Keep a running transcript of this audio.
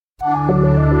Hello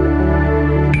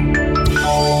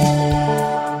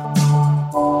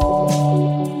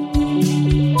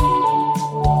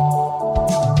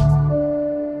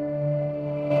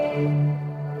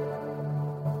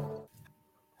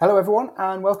everyone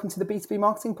and welcome to the B2B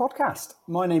Marketing Podcast.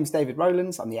 My name's David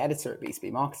Rowlands, I'm the editor at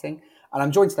B2B Marketing, and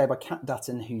I'm joined today by Kat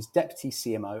Dutton, who's Deputy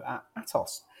CMO at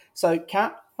Atos. So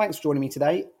Kat, thanks for joining me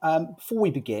today. Before we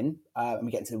begin and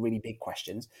we get into the really big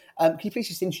questions, can you please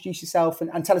just introduce yourself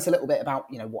and tell us a little bit about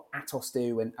what Atos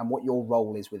do and what your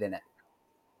role is within it?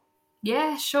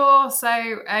 Yeah, sure. So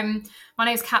my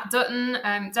name's Kat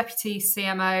Dutton, Deputy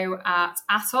CMO at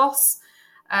Atos.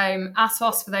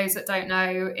 Atos, for those that don't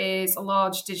know, is a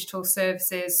large digital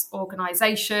services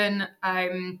organisation.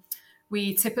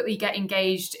 We typically get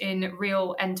engaged in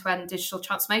real end-to-end digital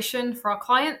transformation for our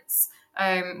clients.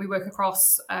 We work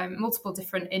across multiple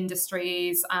different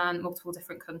industries and multiple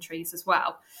different countries as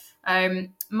well.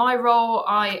 My role,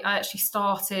 I actually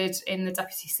started in the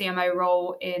Deputy CMO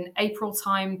role in April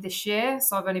time this year.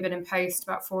 So I've only been in post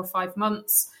about 4 or 5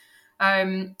 months.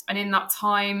 And in that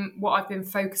time, what I've been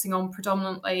focusing on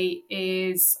predominantly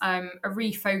is a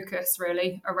refocus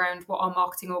really around what our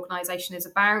marketing organisation is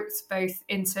about, both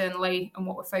internally and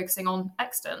what we're focusing on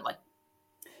externally.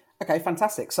 Okay,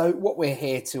 fantastic. So what we're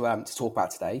here to talk about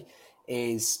today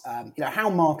is how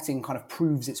marketing kind of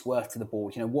proves its worth to the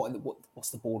board.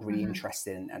 What's the board really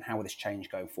interested in, and how will this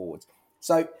change going forward?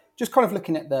 So just kind of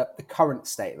looking at the current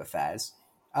state of affairs.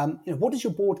 What does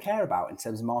your board care about in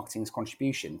terms of marketing's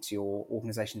contribution to your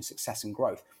organisation's success and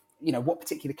growth? What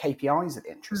particular KPIs are they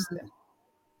interested in?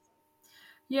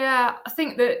 Yeah, I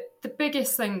think that the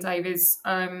biggest thing, Dave, is,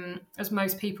 as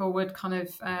most people would kind of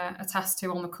attest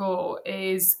to on the call,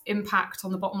 is impact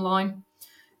on the bottom line.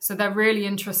 So they're really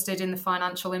interested in the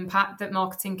financial impact that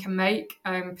marketing can make,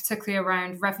 particularly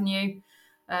around revenue,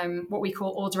 what we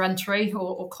call order entry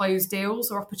or closed deals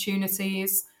or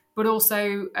opportunities, but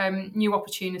also new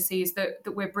opportunities that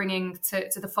we're bringing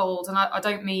to the fold. And I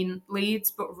don't mean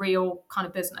leads, but real kind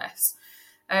of business.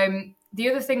 The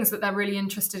other things that they're really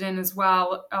interested in as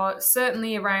well are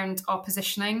certainly around our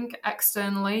positioning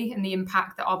externally and the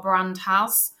impact that our brand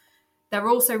has. They're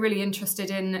also really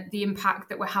interested in the impact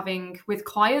that we're having with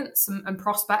clients and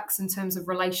prospects in terms of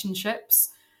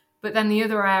relationships. But then the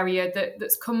other area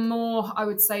that's come more, I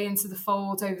would say, into the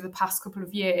fold over the past couple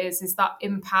of years is that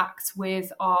impact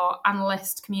with our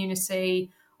analyst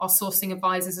community, our sourcing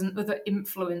advisors and other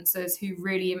influencers who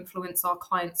really influence our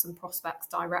clients and prospects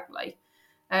directly.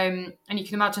 And you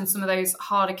can imagine some of those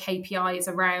harder KPIs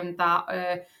around that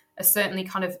are certainly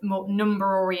kind of more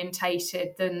number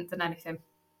orientated than anything.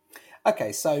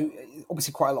 Okay, so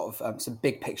obviously quite a lot of some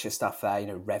big picture stuff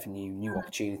there, revenue, new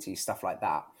opportunities, stuff like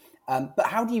that. But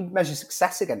how do you measure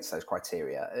success against those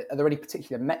criteria? Are there any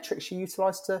particular metrics you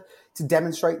utilise to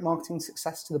demonstrate marketing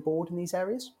success to the board in these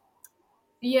areas?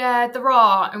 Yeah, there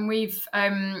are, and we've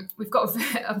got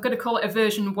I'm going to call it a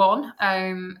version 1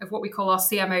 of what we call our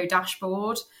CMO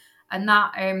dashboard, and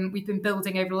that we've been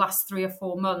building over the last 3 or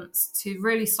 4 months to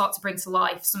really start to bring to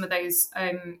life some of those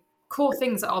core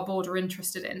things that our board are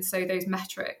interested in. So those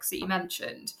metrics that you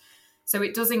mentioned. So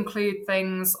it does include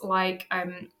things like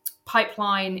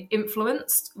pipeline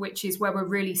influenced, which is where we're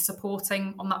really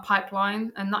supporting on that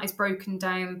pipeline, and that is broken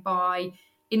down by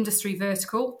industry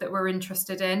vertical that we're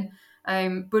interested in.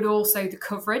 But also the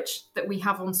coverage that we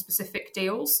have on specific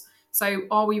deals. So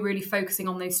are we really focusing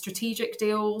on those strategic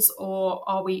deals, or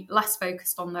are we less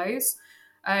focused on those?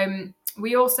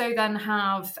 We also then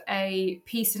have a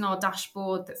piece in our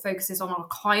dashboard that focuses on our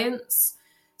clients.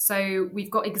 So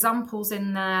we've got examples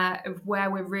in there of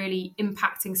where we're really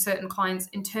impacting certain clients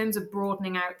in terms of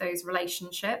broadening out those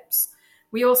relationships.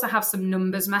 We also have some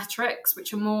numbers metrics,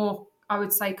 which are more, I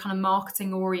would say, kind of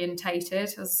marketing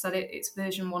orientated. As I said, it's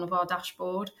version 1 of our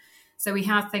dashboard. So we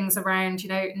have things around,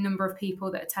 number of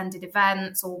people that attended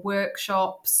events or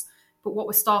workshops. But what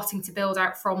we're starting to build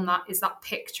out from that is that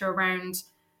picture around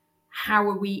how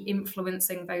are we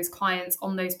influencing those clients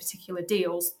on those particular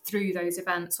deals through those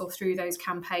events or through those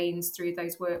campaigns, through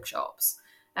those workshops.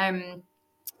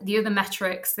 The other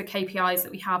metrics, the KPIs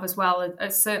that we have as well, are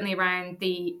certainly around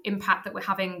the impact that we're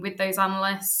having with those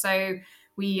analysts. So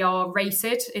we are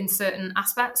rated in certain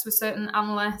aspects with certain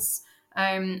analysts.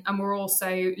 And we're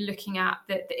also looking at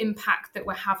the impact that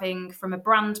we're having from a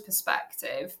brand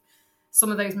perspective. Some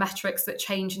of those metrics that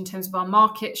change in terms of our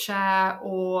market share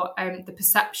or the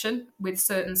perception with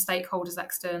certain stakeholders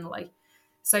externally.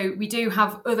 So we do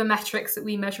have other metrics that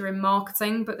we measure in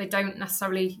marketing, but they don't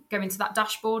necessarily go into that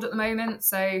dashboard at the moment.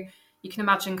 So you can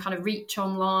imagine kind of reach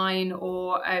online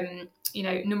or,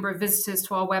 number of visitors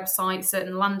to our website,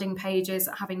 certain landing pages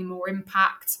that are having more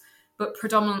impact. but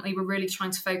predominantly we're really trying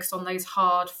to focus on those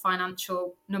hard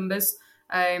financial numbers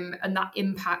and that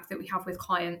impact that we have with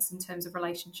clients in terms of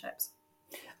relationships.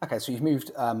 Okay, so you've moved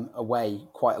away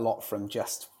quite a lot from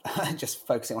just just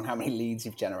focusing on how many leads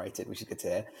you've generated, which is good to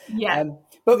hear. Yeah.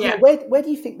 But yeah. Where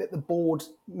do you think that the board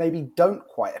maybe don't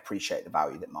quite appreciate the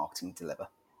value that marketing deliver?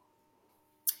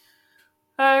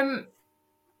 I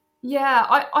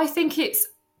think it's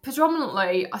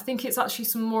predominantly, I think it's actually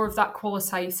some more of that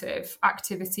qualitative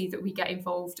activity that we get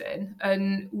involved in.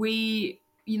 And we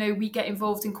get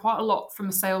involved in quite a lot from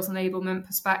a sales enablement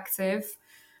perspective.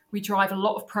 We drive a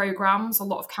lot of programs, a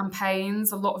lot of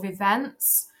campaigns, a lot of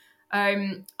events.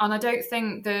 And I don't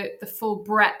think that the full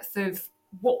breadth of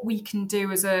what we can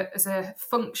do as a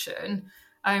function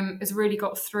has really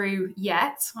got through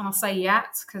yet. And I'll say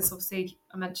yet, because obviously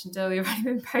I mentioned earlier, I've only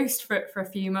been post for a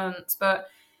few months, but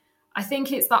I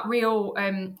think it's that real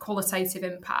qualitative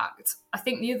impact. I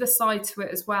think the other side to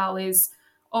it as well is,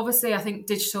 obviously, I think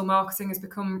digital marketing has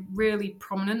become really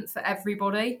prominent for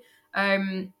everybody.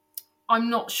 I'm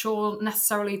not sure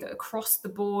necessarily that across the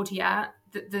board yet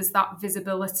that there's that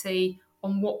visibility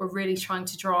on what we're really trying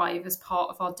to drive as part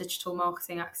of our digital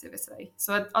marketing activity.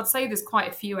 So I'd say there's quite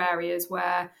a few areas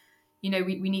where, we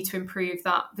need to improve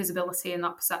that visibility and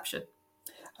that perception.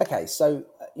 Okay, so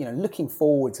looking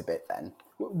forwards a bit then,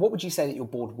 what would you say that your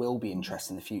board will be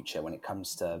interested in the future when it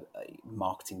comes to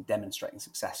marketing demonstrating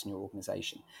success in your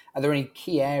organisation? Are there any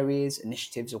key areas,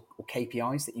 initiatives or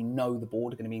KPIs that the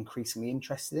board are going to be increasingly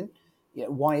interested in?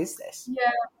 Why is this?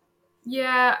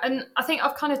 Yeah, and I think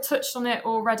I've kind of touched on it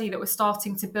already that we're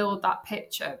starting to build that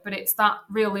picture, but it's that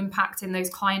real impact in those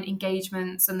client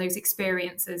engagements and those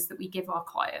experiences that we give our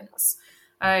clients.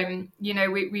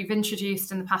 We've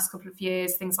introduced in the past couple of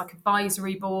years things like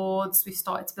advisory boards. We've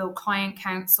started to build client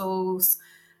councils.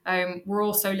 We're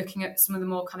also looking at some of the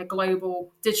more kind of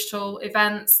global digital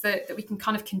events that we can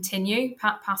kind of continue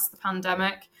past the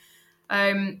pandemic.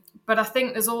 But I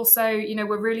think there's also,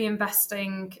 we're really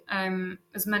investing,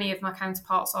 as many of my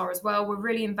counterparts are as well, we're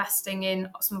really investing in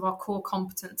some of our core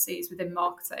competencies within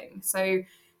marketing. So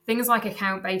things like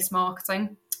account-based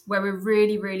marketing, where we're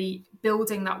really, really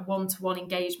building that one-to-one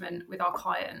engagement with our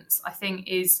clients, I think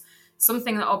is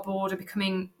something that our board are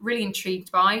becoming really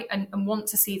intrigued by and want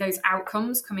to see those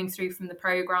outcomes coming through from the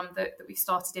programme that we've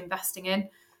started investing in.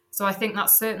 So I think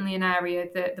that's certainly an area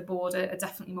that the board are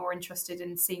definitely more interested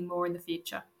in seeing more in the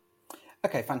future.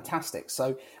 Okay, fantastic.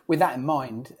 So with that in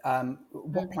mind,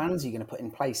 what plans are you going to put in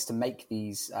place to make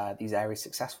these areas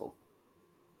successful?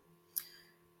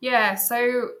 Yeah,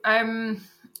 so I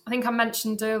think I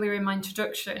mentioned earlier in my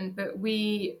introduction, but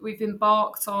we've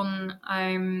embarked on,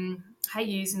 I hate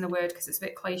using the word because it's a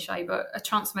bit cliche, but a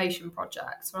transformation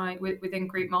project, right, within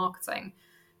group marketing,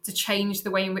 to change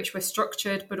the way in which we're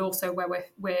structured, but also where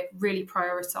we're really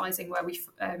prioritising where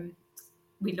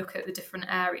we look at the different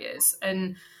areas.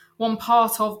 And one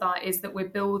part of that is that we're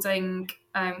building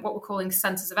what we're calling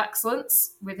centres of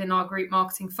excellence within our group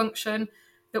marketing function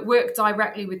that work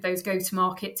directly with those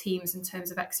go-to-market teams in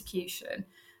terms of execution.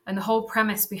 And the whole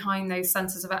premise behind those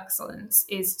centres of excellence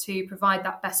is to provide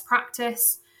that best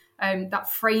practice, that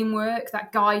framework,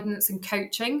 that guidance and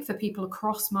coaching for people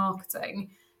across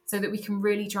marketing, so that we can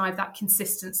really drive that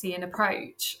consistency in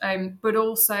approach, but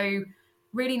also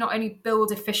really not only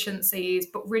build efficiencies,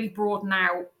 but really broaden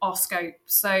out our scope.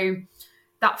 So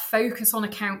that focus on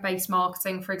account-based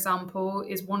marketing, for example,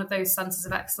 is one of those centres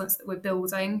of excellence that we're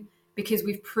building because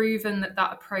we've proven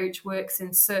that approach works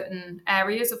in certain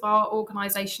areas of our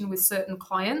organisation with certain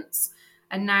clients.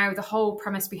 And now the whole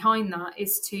premise behind that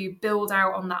is to build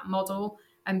out on that model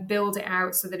and build it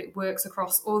out so that it works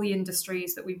across all the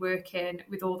industries that we work in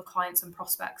with all the clients and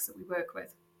prospects that we work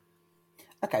with.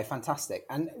 Okay, fantastic.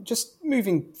 And just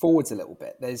moving forwards a little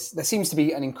bit, there seems to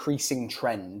be an increasing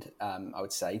trend, I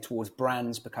would say, towards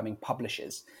brands becoming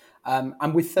publishers.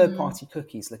 And with third-party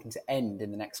cookies looking to end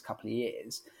in the next couple of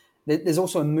years, there's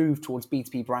also a move towards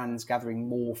B2B brands gathering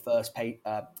more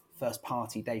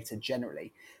first-party data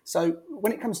generally. So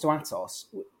when it comes to Atos,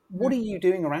 what are you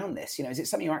doing around this? Is it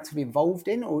something you're actively involved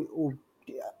in, or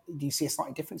do you see a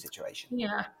slightly different situation?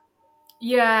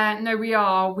 Yeah, no, we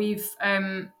are. We've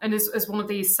and as one of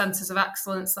these centres of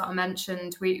excellence that I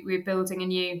mentioned, we're building a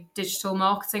new digital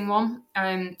marketing one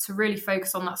to really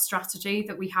focus on that strategy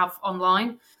that we have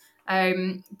online,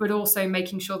 but also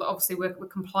making sure that obviously we're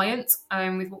compliant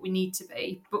with what we need to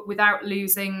be, but without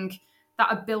losing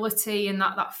that ability and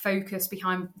that focus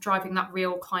behind driving that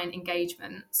real client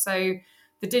engagement. So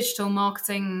the digital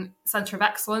marketing centre of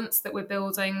excellence that we're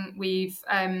building, we've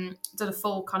done a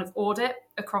full kind of audit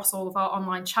across all of our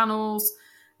online channels.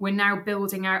 we're now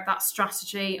building out that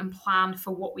strategy and plan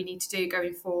for what we need to do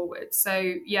going forward.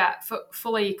 So yeah,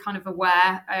 fully kind of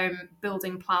aware,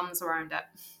 building plans around it.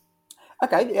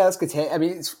 Okay, yeah, that's good to hear. I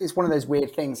mean, it's one of those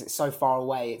weird things. It's so far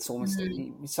away. It's almost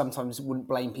you sometimes wouldn't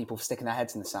blame people for sticking their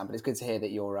heads in the sand, but it's good to hear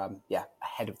that you're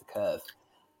ahead of the curve.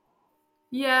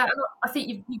 Yeah, I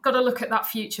think you've got to look at that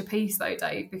future piece though,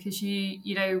 Dave, because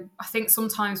you know, I think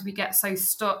sometimes we get so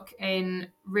stuck in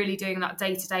really doing that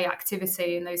day-to-day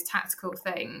activity and those tactical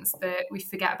things that we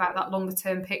forget about that longer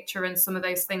term picture and some of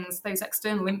those things, those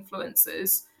external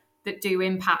influences that do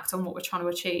impact on what we're trying to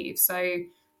achieve. So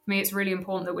for me, it's really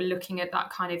important that we're looking at that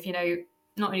kind of, you know,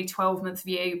 not only 12-month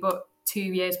view, but 2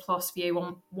 years plus view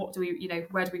on what do we, you know,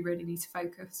 where do we really need to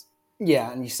focus.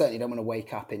 Yeah, and you certainly don't want to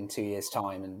wake up in 2 years'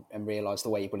 time and realise the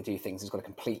way you've got to do things has got to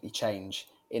completely change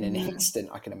in an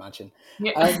instant, I can imagine.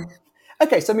 Yeah.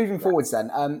 Okay, so moving forwards then,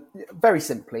 very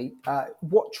simply,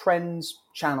 what trends,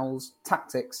 channels,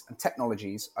 tactics and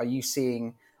technologies are you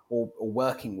seeing or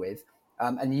working with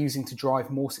and using to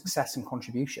drive more success and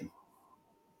contribution?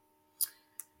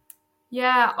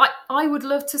 Yeah, I would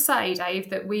love to say,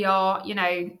 Dave, that we are, you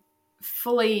know,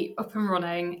 fully up and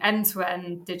running end to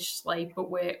end digitally, but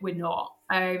we're not.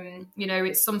 You know,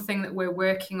 it's something that we're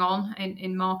working on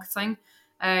in marketing.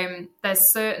 There's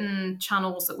certain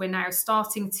channels that we're now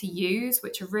starting to use,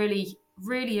 which are really,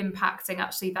 really impacting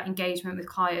actually that engagement with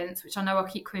clients, which I know I'll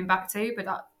keep coming back to,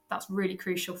 but that's really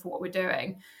crucial for what we're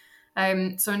doing.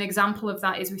 So an example of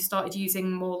that is we started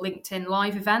using more LinkedIn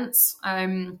live events.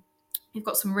 We've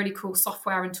got some really cool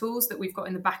software and tools that we've got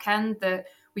in the back end that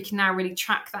we can now really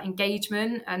track that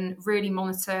engagement and really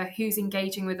monitor who's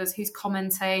engaging with us, who's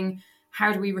commenting,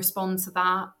 how do we respond to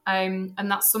that? And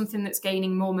that's something that's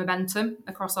gaining more momentum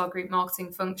across our group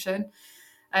marketing function.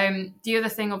 The other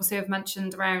thing, obviously, I've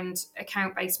mentioned around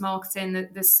account-based marketing,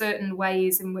 that there's certain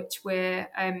ways in which we're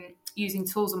using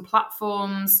tools and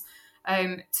platforms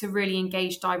to really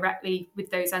engage directly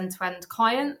with those end-to-end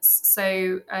clients.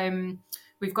 So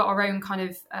we've got our own kind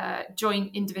of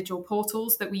joint individual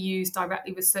portals that we use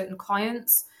directly with certain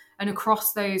clients. And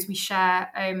across those, we share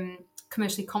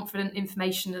commercially confident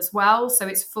information as well. So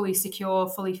it's fully secure,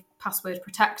 fully password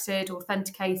protected,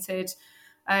 authenticated.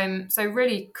 So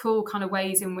really cool kind of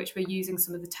ways in which we're using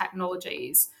some of the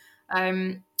technologies.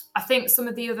 I think some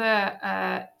of the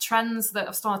other trends that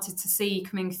I've started to see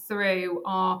coming through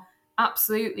are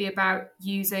absolutely about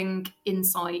using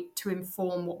insight to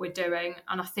inform what we're doing.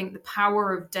 And I think the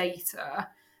power of data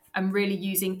and really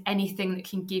using anything that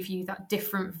can give you that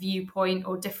different viewpoint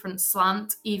or different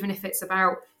slant, even if it's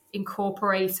about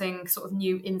incorporating sort of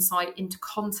new insight into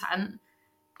content,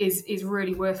 is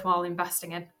really worthwhile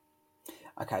investing in.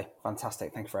 Okay,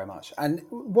 fantastic. Thank you very much. And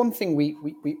one thing we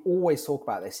always talk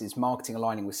about this is marketing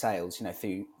aligning with sales, you know,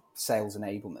 through sales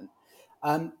enablement.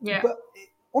 But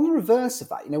on the reverse of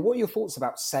that, you know, what are your thoughts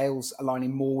about sales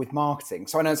aligning more with marketing?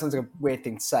 So I know it sounds like a weird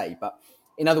thing to say, but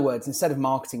in other words, instead of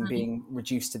marketing being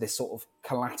reduced to this sort of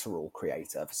collateral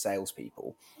creator for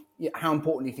salespeople, how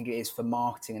important do you think it is for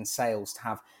marketing and sales to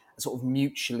have a sort of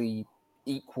mutually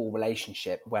equal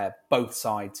relationship where both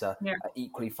sides are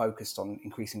equally focused on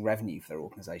increasing revenue for their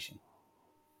organization?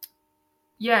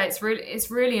 Yeah, it's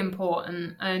really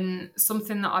important, and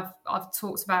something that I've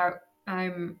talked about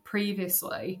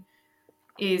previously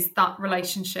is that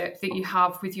relationship that you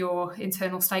have with your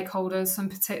internal stakeholders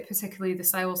and particularly the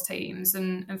sales teams.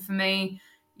 And for me,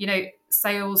 you know,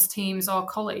 sales teams are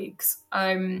colleagues.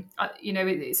 You know,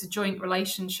 it's a joint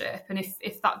relationship. And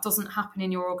if that doesn't happen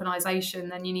in your organization,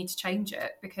 then you need to change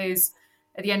it, because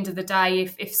at the end of the day,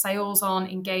 if sales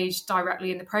aren't engaged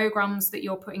directly in the programs that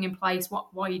you're putting in place,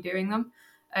 why are you doing them?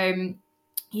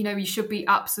 You know, you should be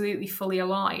absolutely fully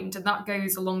aligned. And that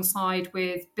goes alongside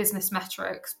with business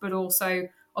metrics, but also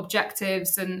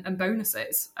objectives and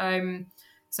bonuses.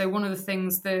 So one of the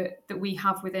things that we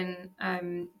have within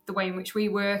the way in which we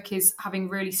work is having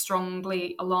really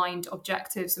strongly aligned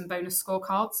objectives and bonus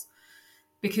scorecards,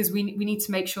 because we need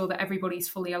to make sure that everybody's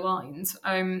fully aligned.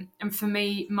 And for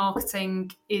me,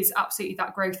 marketing is absolutely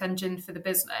that growth engine for the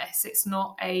business. It's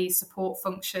not a support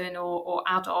function or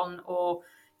add-on, or,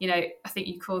 you know, I think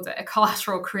you called it a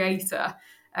collateral creator.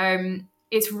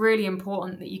 It's really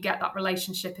important that you get that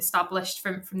relationship established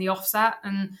from the offset.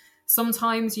 And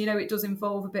sometimes, you know, it does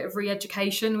involve a bit of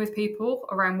re-education with people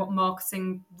around what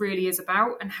marketing really is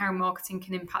about and how marketing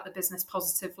can impact the business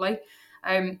positively.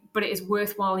 But it is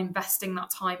worthwhile investing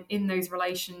that time in those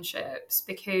relationships,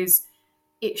 because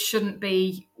it shouldn't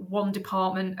be one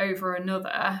department over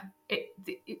another.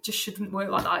 It just shouldn't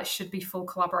work like that. It should be full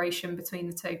collaboration between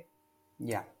the two.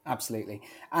 Yeah, absolutely.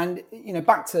 And, you know,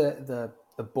 back to the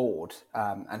board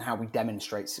and how we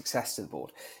demonstrate success to the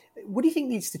board. What do you think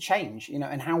needs to change,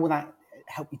 and how will that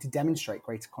help you to demonstrate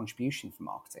greater contribution for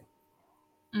marketing?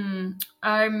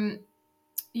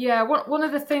 Yeah, one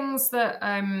of the things that,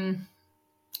 I'm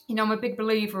a big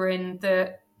believer in,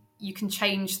 that you can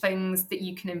change things that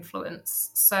you can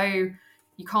influence. So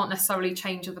you can't necessarily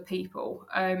change other people.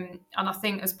 And I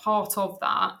think as part of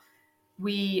that,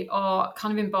 we are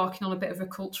kind of embarking on a bit of a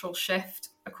cultural shift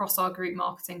across our group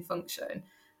marketing function.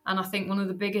 And I think one of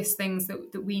the biggest things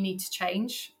that we need to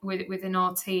change within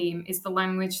our team is the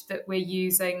language that we're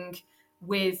using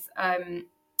with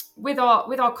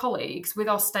our colleagues, with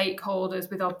our stakeholders,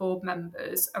 with our board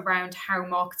members around how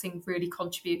marketing really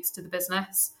contributes to the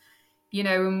business.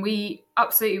 And we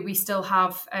still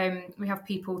have we have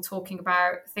people talking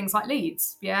about things like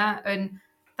leads, and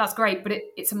that's great, but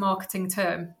it's a marketing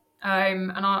term.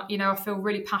 And I feel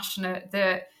really passionate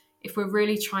that if we're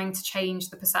really trying to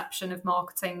change the perception of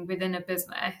marketing within a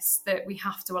business, that we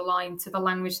have to align to the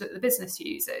language that the business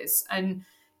uses. And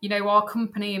our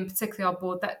company, and particularly our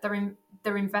board, that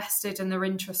they're invested and they're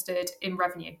interested in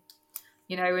revenue.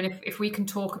 And if we can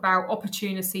talk about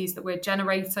opportunities that we're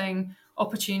generating,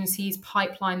 opportunities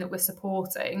pipeline that we're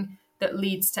supporting that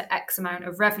leads to X amount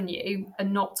of revenue,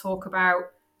 and not talk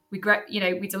about we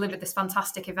delivered this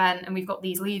fantastic event and we've got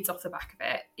these leads off the back of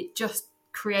it. It just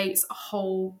creates a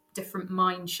whole different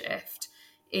mind shift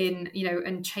in,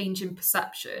 and change in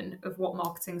perception of what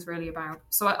marketing's really about.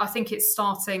 So I think it's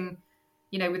starting,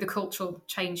 with a cultural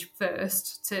change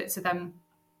first to then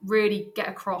really get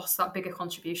across that bigger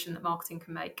contribution that marketing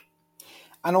can make.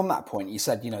 And on that point, you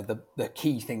said, the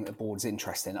key thing that the board's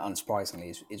interested in,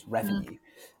 unsurprisingly, is revenue.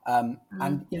 And,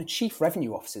 chief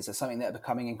revenue officers are something that are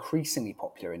becoming increasingly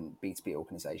popular in B2B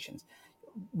organisations.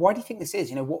 Why do you think this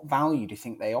is? What value do you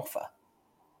think they offer?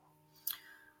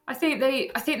 I think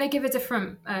they give a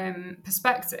different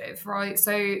perspective, right?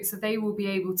 So they will be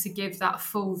able to give that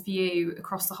full view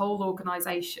across the whole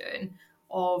organisation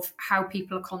of how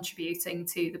people are contributing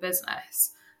to the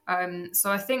business.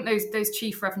 So I think those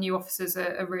chief revenue officers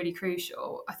are really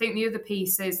crucial. I think the other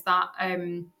piece is that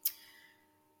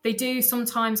they do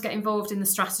sometimes get involved in the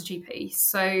strategy piece.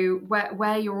 So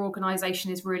where your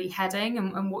organisation is really heading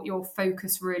and what your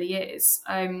focus really is.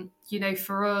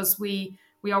 For us, we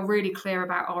are really clear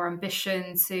about our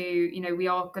ambition to, we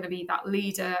are going to be that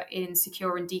leader in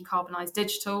secure and decarbonised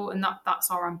digital, and that's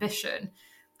our ambition.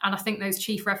 And I think those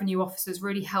chief revenue officers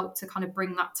really help to kind of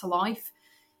bring that to life.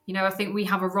 I think we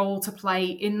have a role to play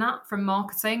in that from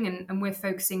marketing, and we're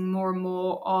focusing more and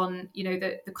more on,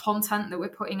 the content that we're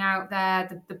putting out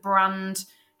there, the brand,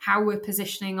 how we're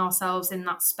positioning ourselves in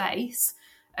that space.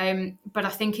 But I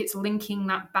think it's linking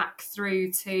that back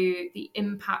through to the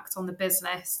impact on the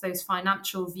business, those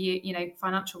financial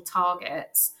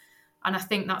targets. And I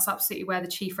think that's absolutely where the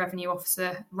chief revenue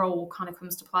officer role kind of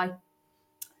comes to play.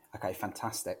 Okay,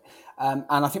 fantastic. And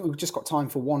I think we've just got time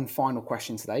for one final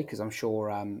question today, because I'm sure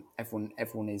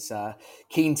everyone is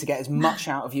keen to get as much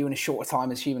out of you in a shorter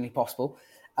time as humanly possible.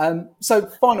 So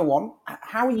final one,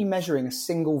 how are you measuring a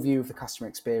single view of the customer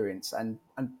experience? And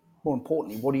more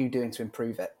importantly, what are you doing to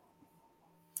improve it?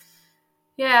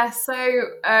 Yeah, so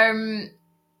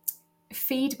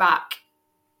feedback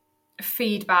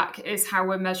is how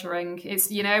we're measuring.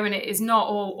 It's, and it is not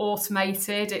all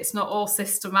automated, it's not all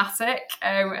systematic,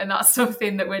 and that's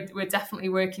something that we're definitely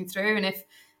working through. And if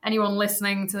anyone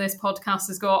listening to this podcast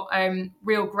has got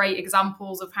real great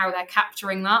examples of how they're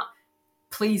capturing that,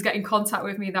 please get in contact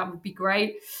with me. That would be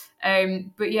great.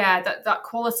 But yeah, that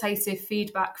qualitative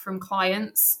feedback from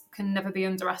clients can never be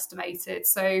underestimated.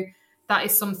 So that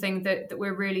is something that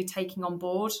we're really taking on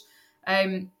board.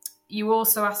 You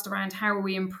also asked around how are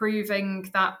we improving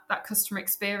that customer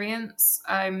experience.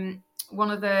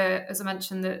 One of the, as I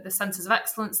mentioned, the centres of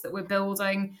excellence that we're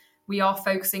building, we are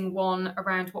focusing one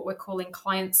around what we're calling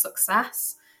client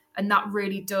success. And that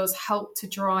really does help to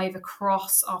drive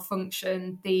across our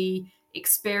function the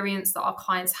experience that our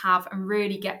clients have, and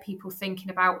really get people thinking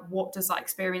about what does that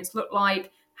experience look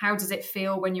like? How does it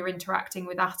feel when you're interacting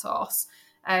with Atos?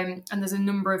 And there's a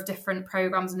number of different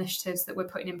programs, initiatives that we're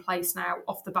putting in place now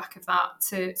off the back of that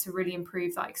to really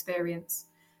improve that experience.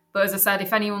 But as I said,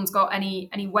 if anyone's got any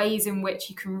ways in which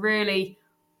you can really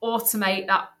automate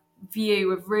that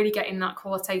view of really getting that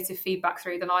qualitative feedback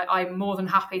through, then I'm more than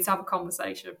happy to have a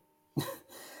conversation.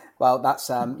 Well, that's,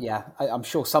 I'm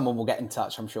sure someone will get in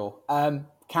touch, I'm sure.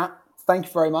 Kat, thank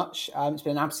you very much. It's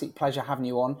been an absolute pleasure having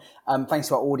you on. Thanks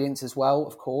to our audience as well,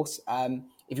 of course.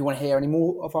 If you want to hear any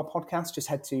more of our podcasts, just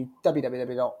head to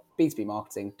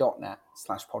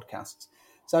www.b2bmarketing.net/podcasts.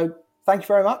 So thank you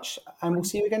very much, and we'll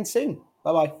see you again soon.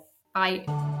 Bye-bye. Bye.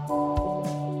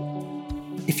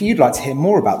 If you'd like to hear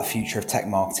more about the future of tech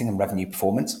marketing and revenue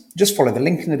performance, just follow the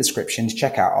link in the description to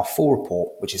check out our full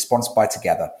report, which is sponsored by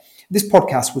Together. This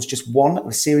podcast was just one of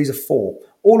a series of 4,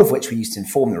 all of which we used to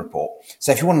inform the report.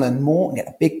 So if you want to learn more and get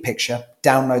the big picture,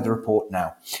 download the report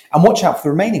now. And watch out for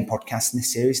the remaining podcasts in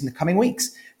this series in the coming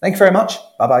weeks. Thank you very much.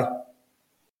 Bye-bye.